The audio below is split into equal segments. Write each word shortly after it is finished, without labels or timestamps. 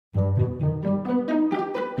So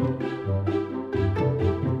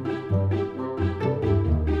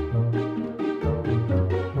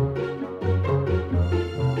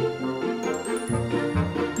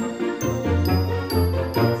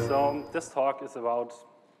this talk is about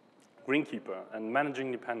Greenkeeper and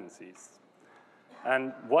managing dependencies.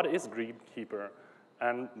 And what is Greenkeeper,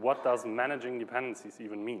 and what does managing dependencies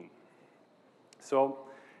even mean? So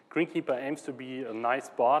Greenkeeper aims to be a nice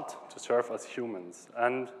bot to serve us humans.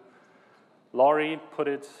 And Laurie put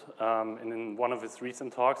it in one of his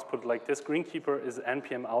recent talks, put it like this: Greenkeeper is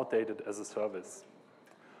NPM outdated as a service.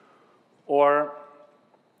 Or,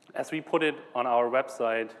 as we put it on our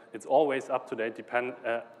website, it's always up-to-date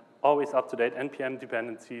NPM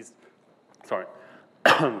dependencies,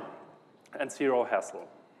 and zero hassle.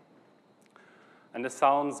 And this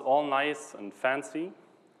sounds all nice and fancy,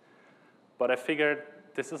 but I figured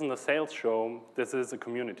this isn't a sales show, this is a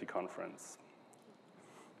community conference.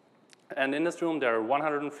 And in this room, there are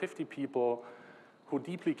 150 people who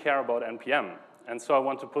deeply care about NPM. And so I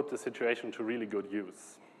want to put the situation to really good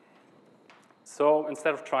use. So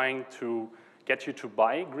instead of trying to get you to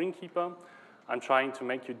buy Greenkeeper, I'm trying to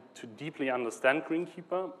make you to deeply understand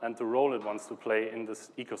Greenkeeper and the role it wants to play in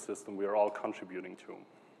this ecosystem we are all contributing to.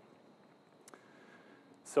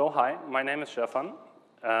 So hi, my name is Stephan,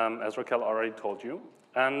 as Raquel already told you.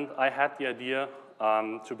 And I had the idea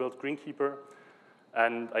to build Greenkeeper,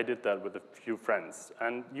 and I did that with a few friends.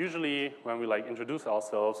 And usually when we introduce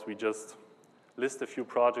ourselves, we just list a few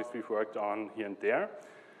projects we've worked on here and there.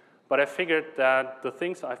 But I figured that the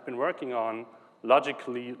things I've been working on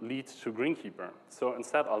logically lead to Greenkeeper. So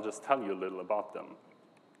instead, I'll just tell you a little about them.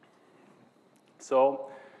 So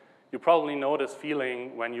you probably know this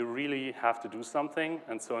feeling when you really have to do something,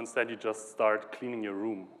 and so instead you just start cleaning your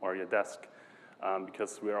room or your desk,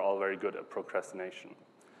 because we're all very good at procrastination.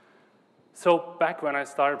 So back when I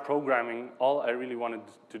started programming, all I really wanted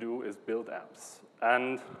to do is build apps.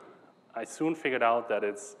 And I soon figured out that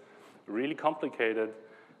it's really complicated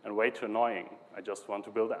and way too annoying. I just want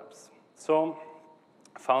to build apps. So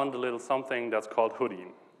I found a little something that's called Hoodie.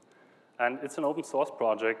 And it's an open source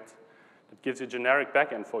project that gives you generic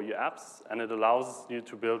backend for your apps, and it allows you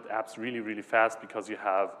to build apps really, really fast because you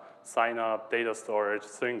have sign up, data storage,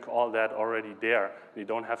 sync, all that already there. You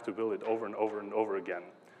don't have to build it over and over and over again.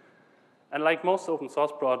 And like most open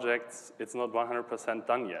source projects, it's not 100%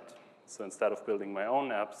 done yet. So instead of building my own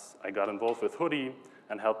apps, I got involved with Hoodie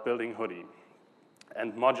and helped building Hoodie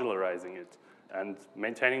and modularizing it and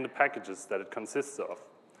maintaining the packages that it consists of.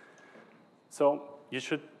 So you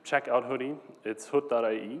should check out Hoodie. It's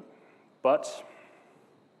hood.ie. But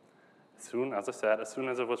as soon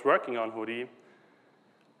as I was working on Hoodie,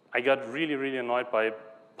 I got really, really annoyed by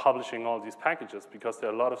publishing all these packages because there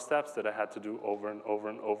are a lot of steps that I had to do over and over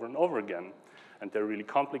and over and over again. And they're really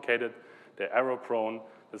complicated, they're error-prone,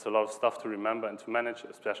 there's a lot of stuff to remember and to manage,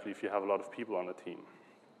 especially if you have a lot of people on the team.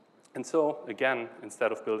 And so, again,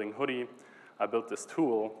 instead of building Hoodie, I built this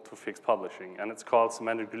tool to fix publishing, and it's called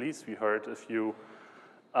Semantic Release. We heard a few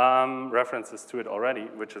references to it already,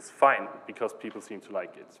 which is fine, because people seem to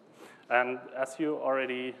like it. And as you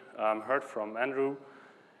already heard from Andrew,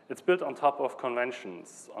 it's built on top of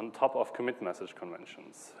conventions, on top of commit message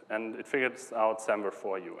conventions. And it figures out Semver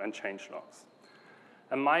for you and changelogs.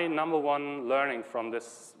 And my number one learning from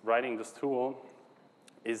writing this tool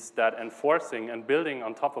is that enforcing and building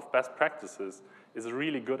on top of best practices is a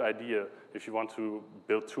really good idea if you want to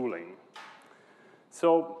build tooling.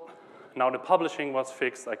 So now the publishing was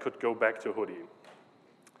fixed, I could go back to Hoodie.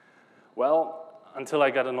 Well, until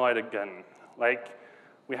I got annoyed again.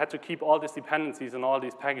 We had to keep all these dependencies and all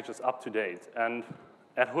these packages up to date. And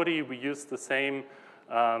at Hoodie, we use the same,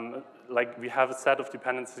 we have a set of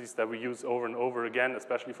dependencies that we use over and over again,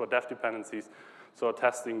 especially for dev dependencies. So our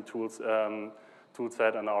testing tools,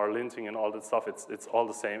 toolset and our linting and all that stuff, it's all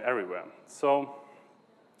the same everywhere. So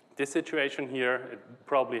this situation here, it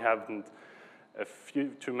probably happened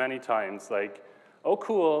too many times. Oh,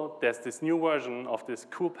 cool, there's this new version of this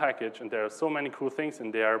cool package, and there are so many cool things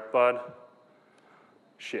in there, but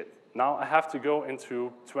shit. Now I have to go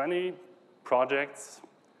into 20 projects,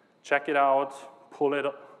 check it out, pull it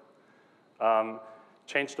up,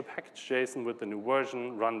 change the package JSON with the new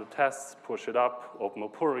version, run the tests, push it up, open a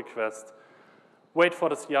pull request, wait for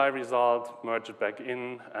the CI result, merge it back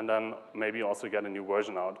in, and then maybe also get a new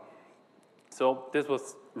version out. So this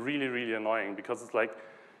was really, really annoying because it's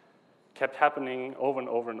kept happening over and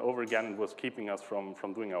over and over again and was keeping us from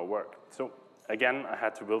doing our work. So again, I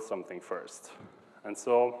had to build something first. And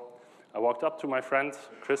so I walked up to my friend,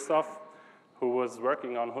 Christoph, who was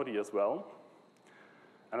working on Hoodie as well.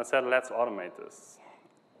 And I said, let's automate this.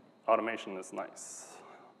 Automation is nice.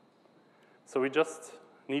 So we just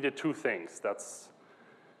needed two things. That's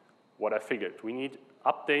what I figured. We need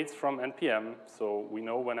updates from NPM, so we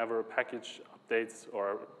know whenever a package updates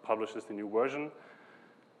or publishes a new version.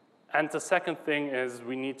 And the second thing is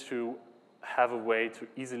we need to have a way to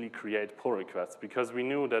easily create pull requests, because we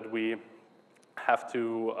knew that we have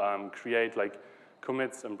to create like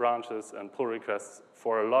commits and branches and pull requests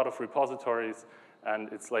for a lot of repositories,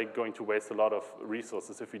 and it's like going to waste a lot of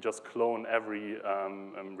resources if we just clone every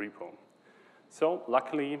repo. So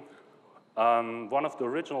luckily, one of the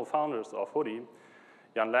original founders of Hoodie,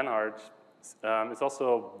 Jan Lenhard, is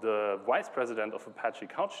also the vice president of Apache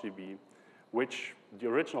CouchDB, which the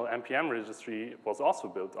original NPM registry was also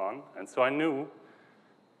built on. And so I knew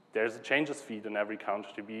there's a changes feed in every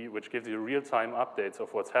CouchDB, which gives you real-time updates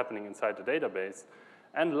of what's happening inside the database.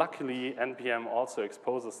 And luckily, NPM also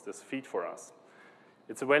exposes this feed for us.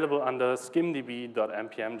 It's available under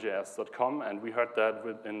skimdb.npmjs.com, and we heard that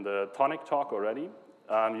in the Tonic talk already.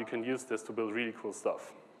 You can use this to build really cool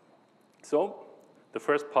stuff. So the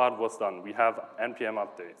first part was done. We have NPM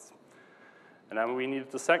updates. And then we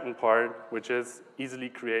needed the second part, which is easily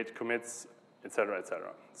create commits, et cetera, et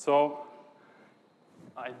cetera. So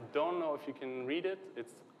I don't know if you can read it.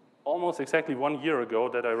 It's almost exactly 1 year ago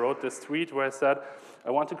that I wrote this tweet where I said,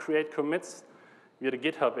 I want to create commits via the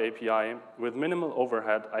GitHub API with minimal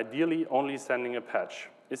overhead, ideally only sending a patch.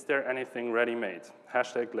 Is there anything ready-made?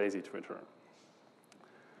 #LazyTwitter.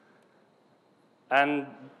 And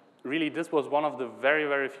really, this was one of the very,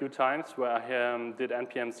 very few times where I did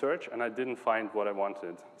NPM search and I didn't find what I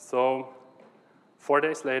wanted. So 4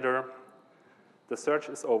 days later, the search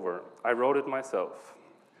is over. I wrote it myself.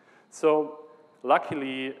 So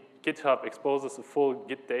luckily, GitHub exposes a full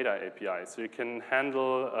Git data API. So you can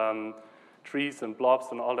handle trees and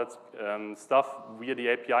blobs and all that stuff via the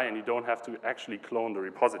API, and you don't have to actually clone the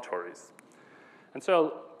repositories. And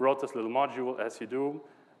so I wrote this little module, as you do,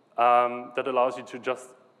 that allows you to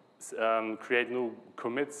just create new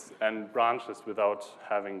commits and branches without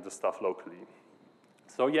having the stuff locally.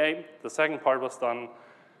 So yay, the second part was done.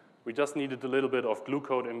 We just needed a little bit of glue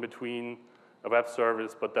code in between a web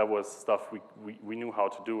service, but that was stuff we knew how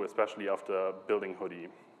to do, especially after building Hoodie.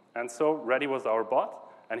 And so ready was our bot,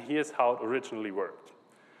 and here's how it originally worked.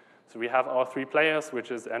 So we have our 3 players,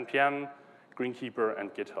 which is NPM, Greenkeeper,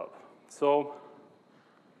 and GitHub. So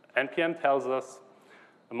NPM tells us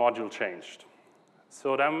a module changed.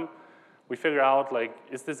 So then we figure out, like,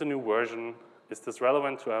 is this a new version? Is this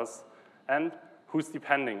relevant to us? And who's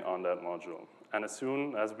depending on that module? And as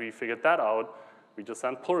soon as we figured that out, we just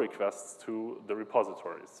send pull requests to the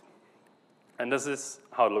repositories. And this is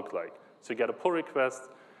how it looked like. So you get a pull request.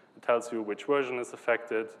 It tells you which version is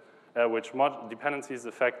affected, which dependency is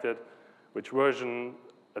affected, which version,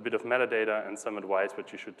 a bit of metadata, and some advice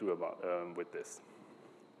what you should do about with this.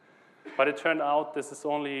 But it turned out this is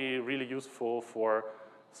only really useful for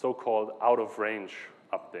so-called out-of-range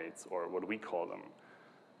updates, or what we call them.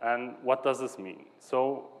 And what does this mean?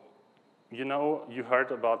 So, you know, you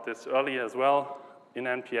heard about this earlier as well. In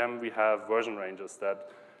NPM, we have version ranges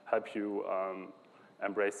that help you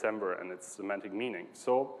embrace Semver and its semantic meaning.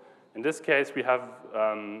 So in this case, we have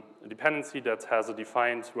a dependency that has a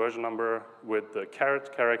defined version number with the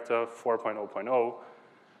character 4.0.0,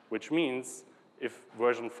 which means if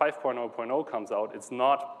version 5.0.0 comes out, it's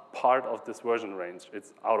not part of this version range.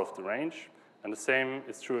 It's out of the range. And the same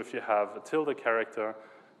is true if you have a tilde character,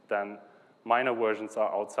 then minor versions are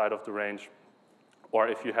outside of the range. Or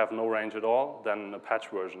if you have no range at all, then a patch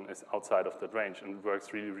version is outside of that range, and it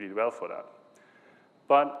works really, really well for that.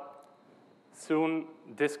 But soon,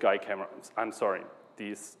 this guy came around.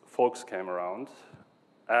 These folks came around,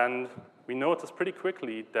 and we noticed pretty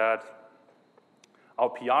quickly that our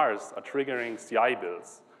PRs are triggering CI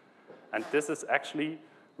builds. And this is actually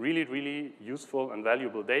really, really useful and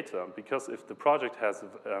valuable data, because if the project has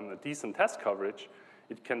a decent test coverage,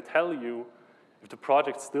 it can tell you if the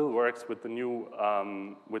project still works with the new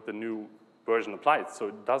version applied. So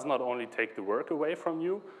it does not only take the work away from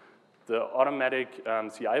you, the automatic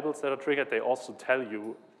CI builds that are triggered, they also tell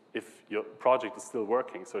you if your project is still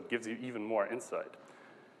working, so it gives you even more insight.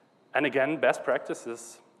 And again, best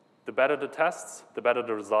practices, the better the tests, the better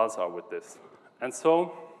the results are with this. And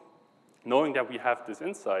so, knowing that we have this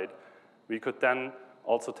insight, we could then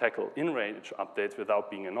also tackle in-range updates without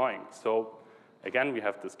being annoying. So again, we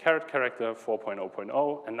have this character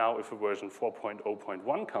 4.0.0, and now if a version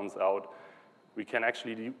 4.0.1 comes out, we can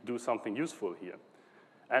actually do something useful here.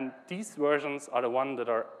 And these versions are the ones that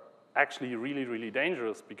are actually really, really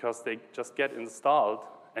dangerous, because they just get installed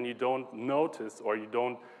and you don't notice or you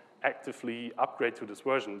don't actively upgrade to this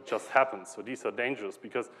version. It just happens. So these are dangerous,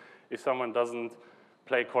 because if someone doesn't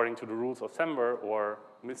play according to the rules of Semver or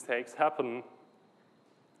mistakes happen,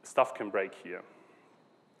 stuff can break here.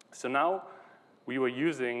 So now we were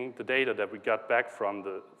using the data that we got back from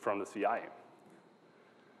the CI.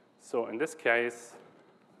 So in this case,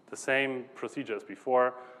 the same procedure as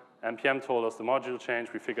before. npm told us the module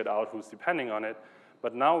change. We figured out who's depending on it.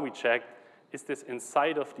 But now we checked, is this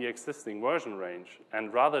inside of the existing version range?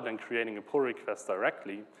 And rather than creating a pull request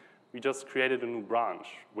directly, we just created a new branch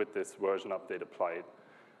with this version update applied.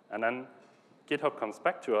 And then GitHub comes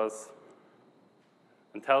back to us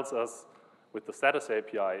and tells us with the status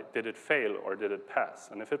API, did it fail or did it pass?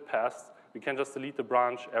 And if it passed, we can just delete the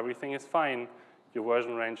branch. Everything is fine. Your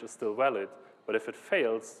version range is still valid. But if it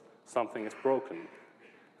fails, something is broken.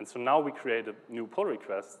 And so now we create a new pull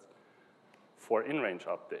request for in-range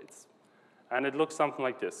updates. And it looks something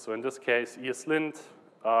like this. So in this case, ESLint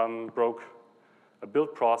broke a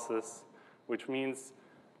build process, which means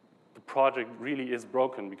the project really is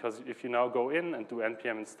broken, because if you now go in and do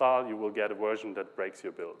npm install, you will get a version that breaks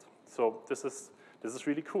your build. So this is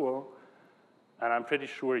really cool, and I'm pretty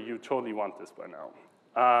sure you totally want this by now.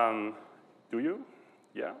 Do you?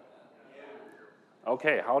 Yeah?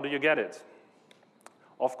 Okay, how do you get it?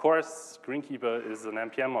 Of course, Greenkeeper is an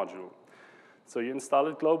npm module. So you install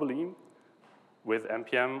it globally with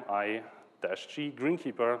npm i-g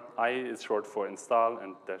Greenkeeper. I is short for install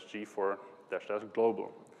and -g for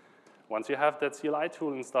 --global. Once you have that CLI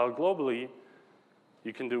tool installed globally,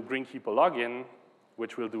 you can do Greenkeeper login,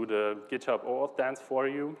 which will do the GitHub OAuth dance for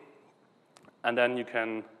you. And then you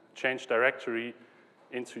can change directory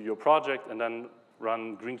into your project and then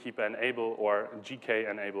run Greenkeeper enable or GK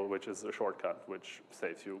enable, which is a shortcut, which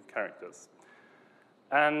saves you characters.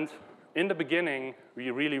 And in the beginning,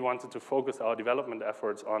 we really wanted to focus our development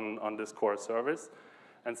efforts on this core service.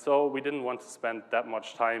 And so we didn't want to spend that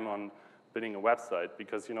much time on building a website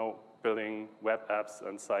because, you know, building web apps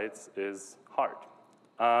and sites is hard.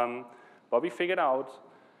 But we figured out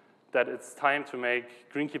that it's time to make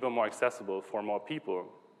Greenkeeper more accessible for more people,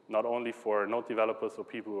 not only for Node developers or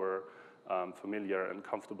people who are familiar and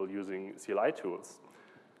comfortable using CLI tools.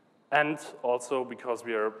 And also because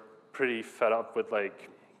we are pretty fed up with like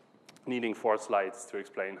needing 4 slides to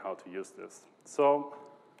explain how to use this. So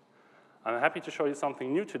I'm happy to show you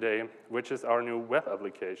something new today, which is our new web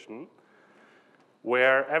application,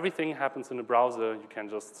 where everything happens in the browser. You can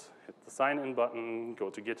just hit the sign in button, go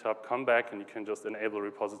to GitHub, come back, and you can just enable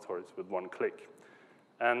repositories with 1 click.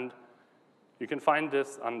 And you can find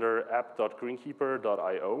this under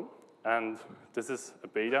app.greenkeeper.io. And this is a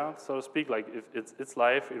beta, so to speak. Like, if it's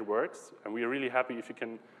live, it works. And we are really happy if you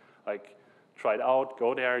can like try it out,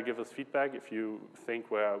 go there, give us feedback if you think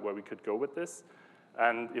where we could go with this.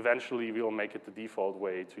 And eventually, we'll make it the default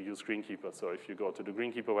way to use Greenkeeper. So if you go to the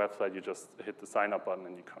Greenkeeper website, you just hit the sign up button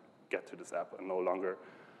and you can get to this app and no longer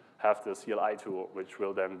have the CLI tool, which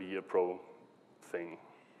will then be a pro thing.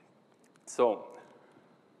 So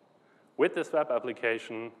with this web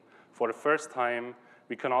application, for the first time,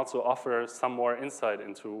 we can also offer some more insight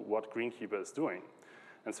into what Greenkeeper is doing.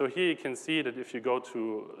 And so here you can see that if you go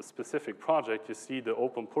to a specific project, you see the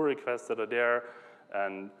open pull requests that are there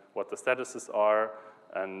and what the statuses are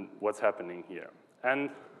and what's happening here. And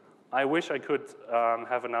I wish I could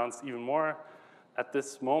have announced even more at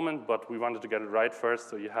this moment, but we wanted to get it right first,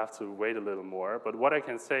 so you have to wait a little more. But what I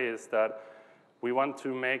can say is that we want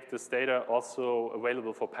to make this data also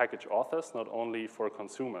available for package authors, not only for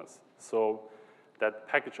consumers. So that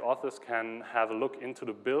package authors can have a look into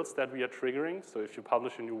the builds that we are triggering. So if you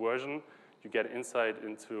publish a new version, you get insight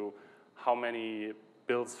into how many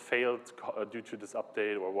builds failed due to this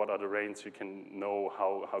update, or what are the rains. You can know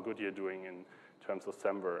how good you're doing in terms of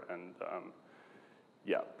Semver and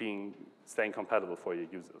yeah, staying compatible for your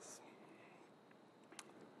users.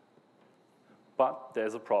 But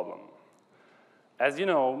there's a problem. As you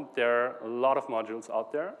know, there are a lot of modules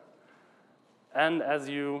out there. And as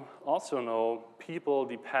you also know, people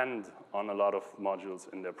depend on a lot of modules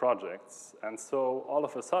in their projects. And so all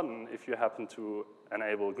of a sudden, if you happen to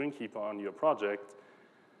enable Greenkeeper on your project,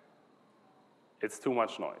 it's too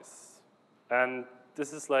much noise. And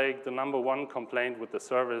this is like the #1 complaint with the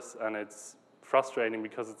service, and it's frustrating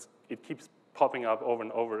because it keeps popping up over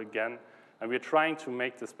and over again. And we're trying to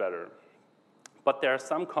make this better. But there are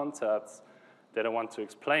some concepts that I want to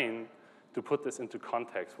explain to put this into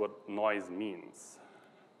context, what noise means.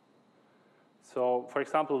 So, for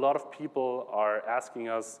example, a lot of people are asking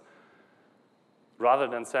us, rather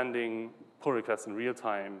than sending pull requests in real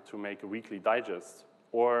time, to make a weekly digest,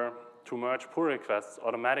 or to merge pull requests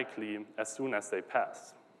automatically as soon as they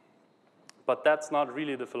pass. But that's not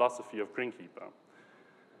really the philosophy of Greenkeeper.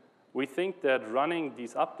 We think that running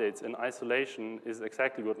these updates in isolation is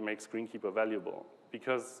exactly what makes Greenkeeper valuable,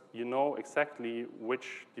 because you know exactly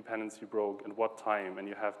which dependency broke and what time, and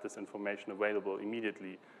you have this information available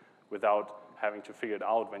immediately without having to figure it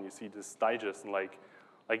out when you see this digest. And like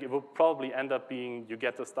it will probably end up being you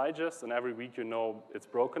get this digest, and every week you know it's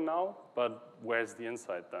broken now, but where's the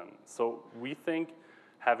insight then? So we think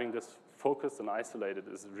having this focused and isolated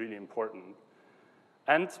is really important.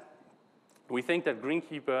 And we think that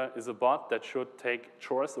Greenkeeper is a bot that should take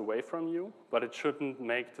chores away from you, but it shouldn't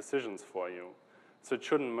make decisions for you. So it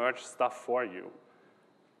shouldn't merge stuff for you.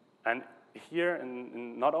 And here,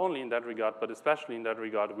 not only in that regard, but especially in that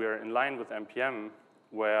regard, we're in line with NPM,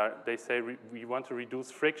 where they say we want to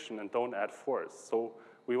reduce friction and don't add force. So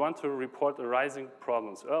we want to report arising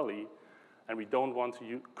problems early, and we don't want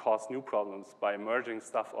to cause new problems by merging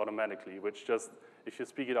stuff automatically, which just, if you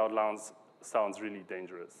speak it out loud, sounds really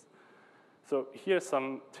dangerous. So here's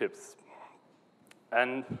some tips.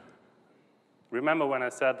 And remember when I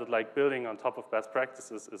said that like building on top of best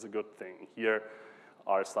practices is a good thing. Here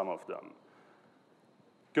are some of them.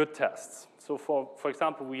 Good tests. So for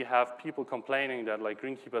example, we have people complaining that like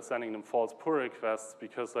Greenkeeper is sending them false pull requests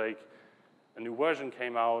because like a new version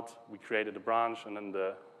came out, we created a branch, and then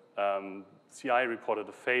the CI reported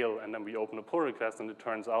a fail, and then we open a pull request, and it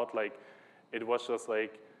turns out like it was just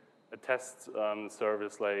like a test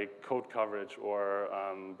service like code coverage or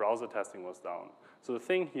browser testing was down. So the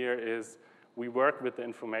thing here is we work with the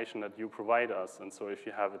information that you provide us, and so if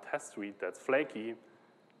you have a test suite that's flaky,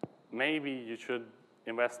 maybe you should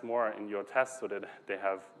invest more in your tests so that they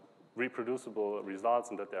have reproducible results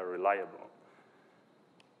and that they're reliable.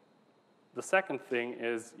 The second thing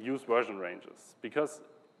is use version ranges, because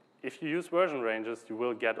if you use version ranges, you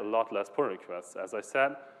will get a lot less pull requests. As I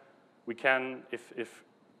said, we can, if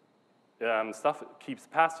stuff keeps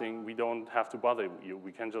passing, we don't have to bother you.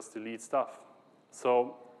 We can just delete stuff.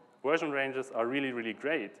 So version ranges are really, really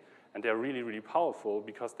great, and they're really, really powerful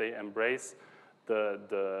because they embrace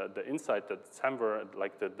the insight that Semver,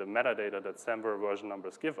 like the metadata that Semver version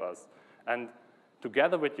numbers give us. And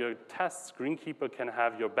together with your tests, Greenkeeper can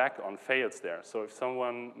have your back on fails there. So if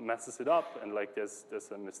someone messes it up and like there's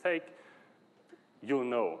a mistake, you'll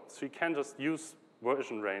know. So you can just use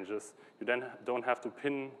version ranges. You then don't have to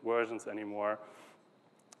pin versions anymore,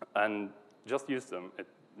 and just use them. It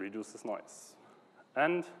reduces noise.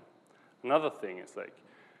 And another thing is like,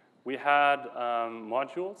 we had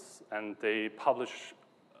modules, and they publish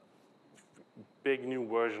big new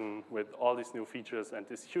version with all these new features and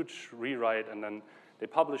this huge rewrite, and then they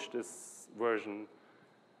publish this version,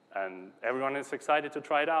 and everyone is excited to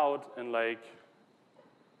try it out, and like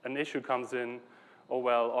an issue comes in, oh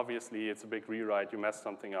well, obviously it's a big rewrite, you messed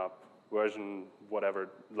something up, version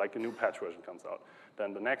whatever, like a new patch version comes out.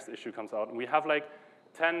 Then the next issue comes out, and we have like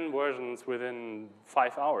 10 versions within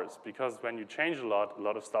 5 hours, because when you change a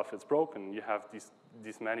lot of stuff is broken. You have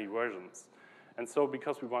these many versions. And so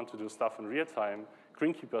because we want to do stuff in real time,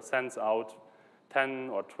 Greenkeeper sends out 10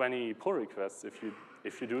 or 20 pull requests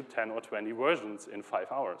if you do 10 or 20 versions in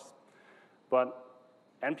 5 hours. But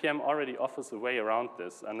NPM already offers a way around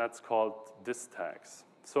this, and that's called dist tags.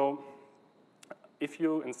 So if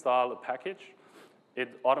you install a package,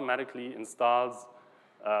 it automatically installs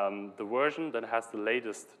the version that has the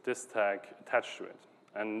latest dist tag attached to it.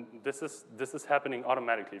 And this is happening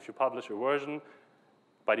automatically. If you publish a version,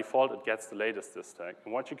 by default, it gets the latest dist tag.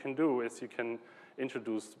 And what you can do is you can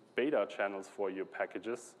introduce beta channels for your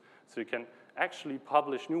packages. So you can actually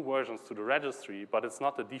publish new versions to the registry, but it's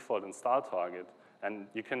not the default install target. And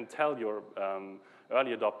you can tell your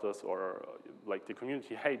early adopters or like the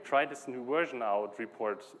community, hey, try this new version out,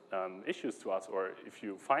 report issues to us, or if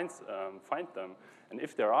you find them. And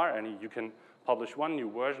if there are any, you can publish one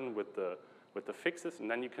new version with the fixes,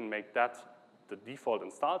 and then you can make that the default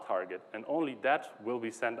install target, and only that will be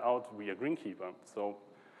sent out via Greenkeeper. So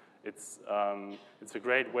it's a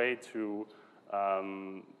great way to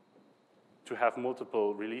have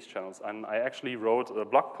multiple release channels. And I actually wrote a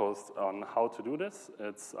blog post on how to do this.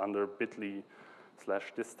 It's under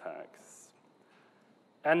bit.ly/distags.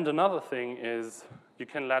 And another thing is you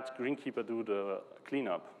can let Greenkeeper do the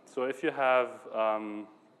cleanup. So if you have a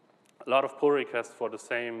lot of pull requests for the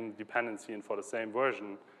same dependency and for the same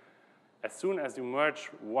version, as soon as you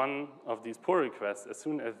merge one of these pull requests, as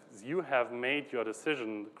soon as you have made your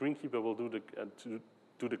decision, Greenkeeper will do the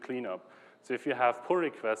cleanup. So if you have pull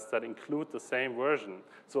requests that include the same version,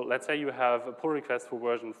 so let's say you have a pull request for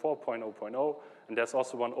version 4.0.0, and there's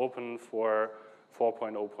also one open for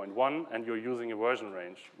 4.0.1, and you're using a version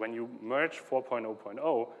range. When you merge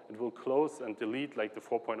 4.0.0, it will close and delete like the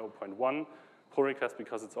 4.0.1 pull request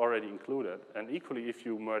because it's already included. And equally, if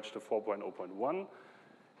you merge the 4.0.1,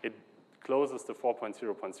 it closes the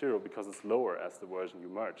 4.0.0 because it's lower as the version you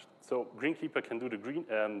merged. So Greenkeeper can do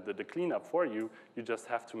the cleanup for you. You just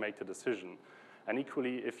have to make the decision. And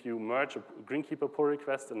equally, if you merge a Greenkeeper pull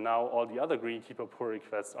request and now all the other Greenkeeper pull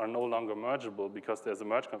requests are no longer mergeable because there's a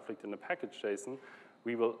merge conflict in the package JSON,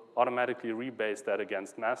 we will automatically rebase that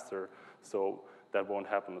against master, so that won't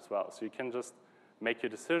happen as well. So you can just make your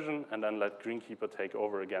decision and then let Greenkeeper take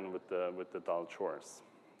over again with the dull chores.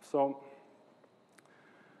 So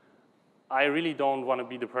I really don't want to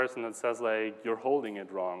be the person that says, like, you're holding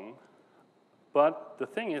it wrong. But the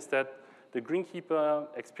thing is that the Greenkeeper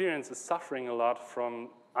experience is suffering a lot from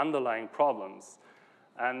underlying problems.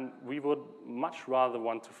 And we would much rather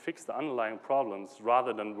want to fix the underlying problems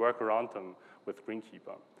rather than work around them with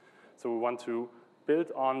Greenkeeper. So we want to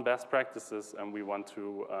build on best practices and we want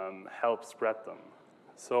to help spread them.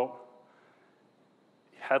 So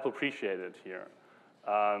help appreciated here.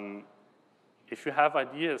 If you have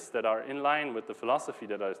ideas that are in line with the philosophy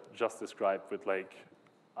that I just described with like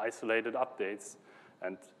isolated updates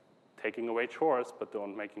and taking away chores but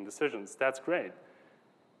don't making decisions, that's great.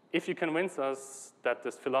 If you convince us that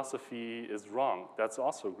this philosophy is wrong, that's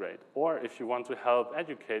also great. Or if you want to help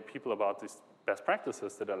educate people about these best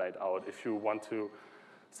practices that are laid out, if you want to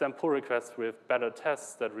send pull requests with better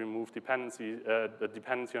tests that remove dependency, the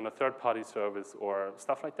dependency on a third-party service or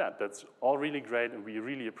stuff like that, that's all really great and we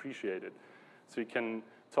really appreciate it. So you can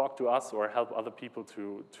talk to us or help other people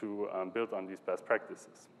to build on these best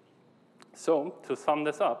practices. So to sum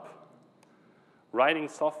this up, writing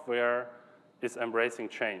software is embracing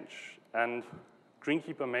change, and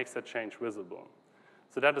Greenkeeper makes that change visible.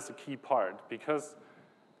 So that is a key part, because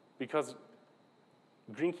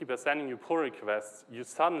Greenkeeper is sending you pull requests, you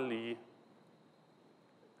suddenly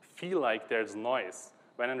feel like there's noise,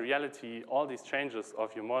 when in reality, all these changes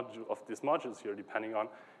of these modules you're depending on,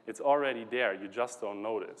 it's already there, you just don't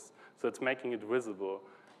notice. So it's making it visible,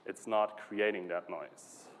 it's not creating that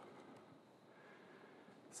noise.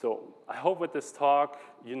 So I hope with this talk,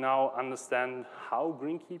 you now understand how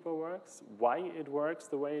Greenkeeper works, why it works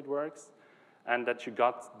the way it works, and that you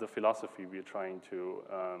got the philosophy we're trying to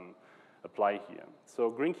apply here. So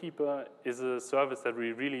Greenkeeper is a service that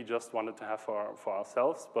we really just wanted to have for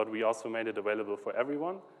ourselves, but we also made it available for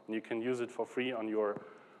everyone, and you can use it for free on your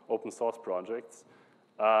open source projects.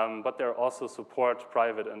 But there are also support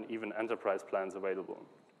private and even enterprise plans available.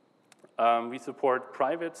 We support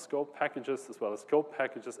private scope packages as well as scope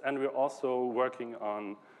packages, and we're also working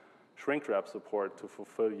on shrink wrap support to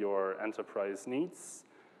fulfill your enterprise needs.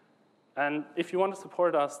 And if you want to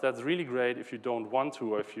support us, that's really great. If you don't want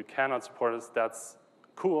to, or if you cannot support us, that's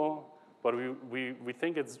cool. But we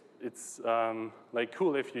think it's like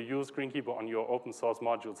cool if you use Greenkeeper on your open source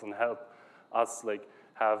modules and help us like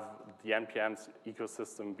have the npm's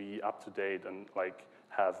ecosystem be up to date and like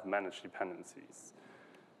have managed dependencies.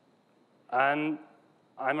 And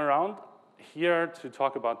I'm around here to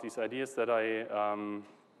talk about these ideas that I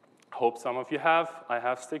hope some of you have. I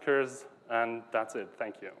have stickers, and that's it.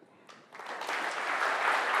 Thank you.